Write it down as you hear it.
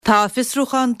Tá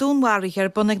fisrúchan dúnmhairich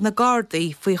bunig na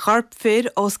Gardaí faoi charp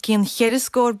fir os cén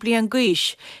cheirascór blian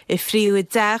gaish I fríú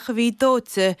deach a bhí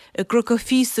dóte a grucha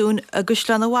físún agus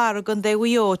leanahhara gan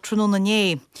déhío trúna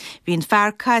né. Bhín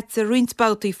fear cait a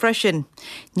rinsbátaí freisin.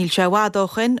 Níl se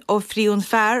bhádóchan ó fríún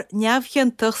fear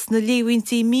neamhcheantachs na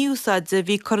líhaintí miúsáide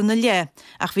bhí corna le,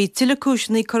 ach bhí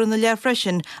tileúisinaí corna le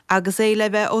freisin agus é le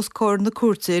bheith os cór na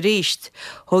cuarta ríist.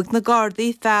 Thug na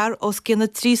Gardaí fear os cén na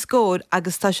trí scór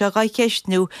agus tá se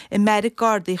gaiceistnú I Merrick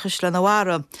Gardaí chus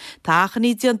leanahhara. Tá achan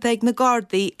í diontaigh na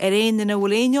Gardaí éon ina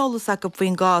bhfuil éolas ag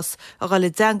faoin gás a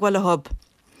gáil deanghil hub.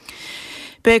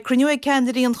 Be cruniú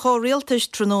Kennedy an chóréaltas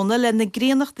tróna le na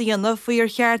gréanach díana faoi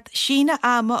cheart sína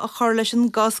ama a chur leis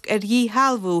an gasc dhí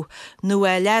halbhú, nó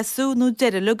leasú nó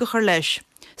deireadh go chur leis.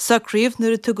 Sacríomh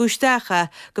nuair a tugusteacha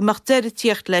go mbeadh deireadh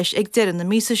tíocht leis ag deireadh na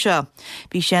mísa seo.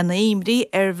 Bhí sé na imrí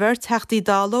bhir teachtaí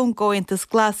dálón ggóintas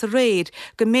glas a réir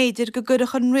go méidir go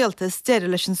gcuireach an rialtas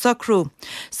deireadh leis an sacrú.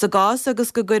 Sa gás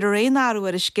agus go gcuidir réon áú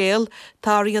ar a scéal,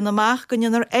 táíon amach go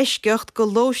nionar eisceocht go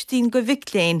lóistín go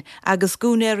bhicléin agus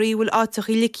gúnéirí bhfuil áiteach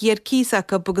I licí ar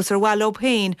císacha bugus ar bhil ó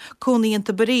féin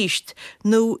cúnaíonnta baríist,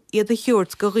 nó iad a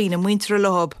thiúirt go riine muintere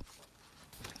lehab.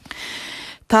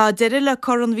 Tá deireadh le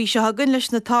corann bhí se hagann leis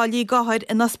na táillí gáthir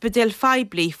in Ospidéal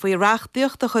Feibli faoi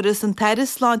reachtaíocht a churas an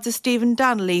teiris sláinte Stephen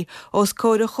Donnelly os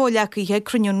cóir a choleacaithe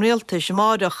cruniún rialtas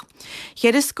amárach.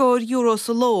 Chéir is scór euros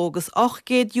a ló agus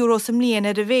 800 euros am líon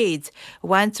ar a bhéid,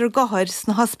 bhaint ar gáthir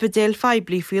sna Ospidéal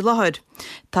Feibli faoi láthair.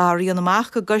 Tá rion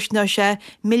amach go gcuisneá sé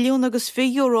milliún agus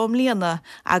 5 euro am líana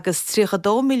agus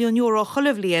 3.2 milliún euro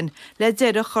cholamhlíon le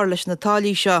deireadh chur leis na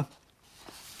táillí seo.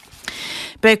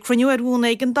 Be cruniú bhúna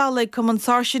ag an dálaigh cum an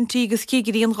sáirseantí agus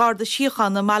cígurí an Garda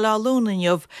Síochána na Mala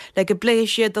Lónainmh le go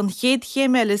bléis siad an chéad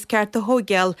chéimelas ceart a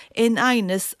thógeal in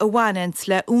Ainas a bhhainint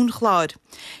le únchláir.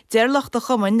 Deirlacht a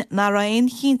chumann ná ra aon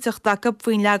chinnteach daca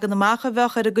faoin legan amach a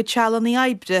bheith ar a go tealan í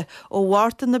aibre ó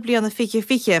bhharrta na bliana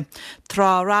fiche.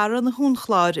 Trá ráran na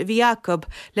húnchláir a bhí Jacob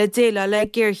le déile le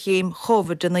ggéirchéim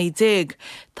chomhar in 10.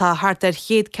 Tá thart ar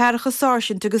chéad cearcha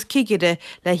sáirseant agus cígire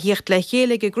le hiocht le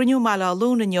chéala go gruniú Mala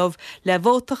Lónainmh le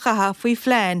bhóta chatha faoi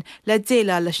phléin le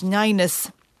déile leis an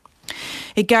Ainas.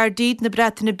 I Gardaíd na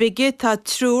Breataine Bige tá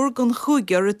trúr gon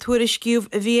chúigear a tuairisciúh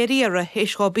a bhíaríara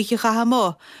éisgábíche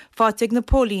chahamá, fáteag na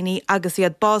pólíní agus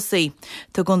iad básaí.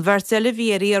 Tá gon bhirteile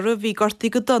bhíaríara bhí gortaí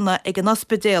go donna ag an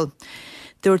ospidéal.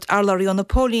 Dúirt arlairíon na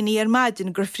pólíní ar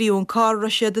maidin gur phríún cára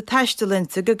siad a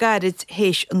taistelinta go gairid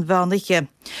héis an bheanaiche.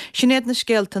 Sin éad na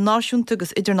scéalta náisiúnta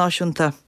agus idirnáisiúnta.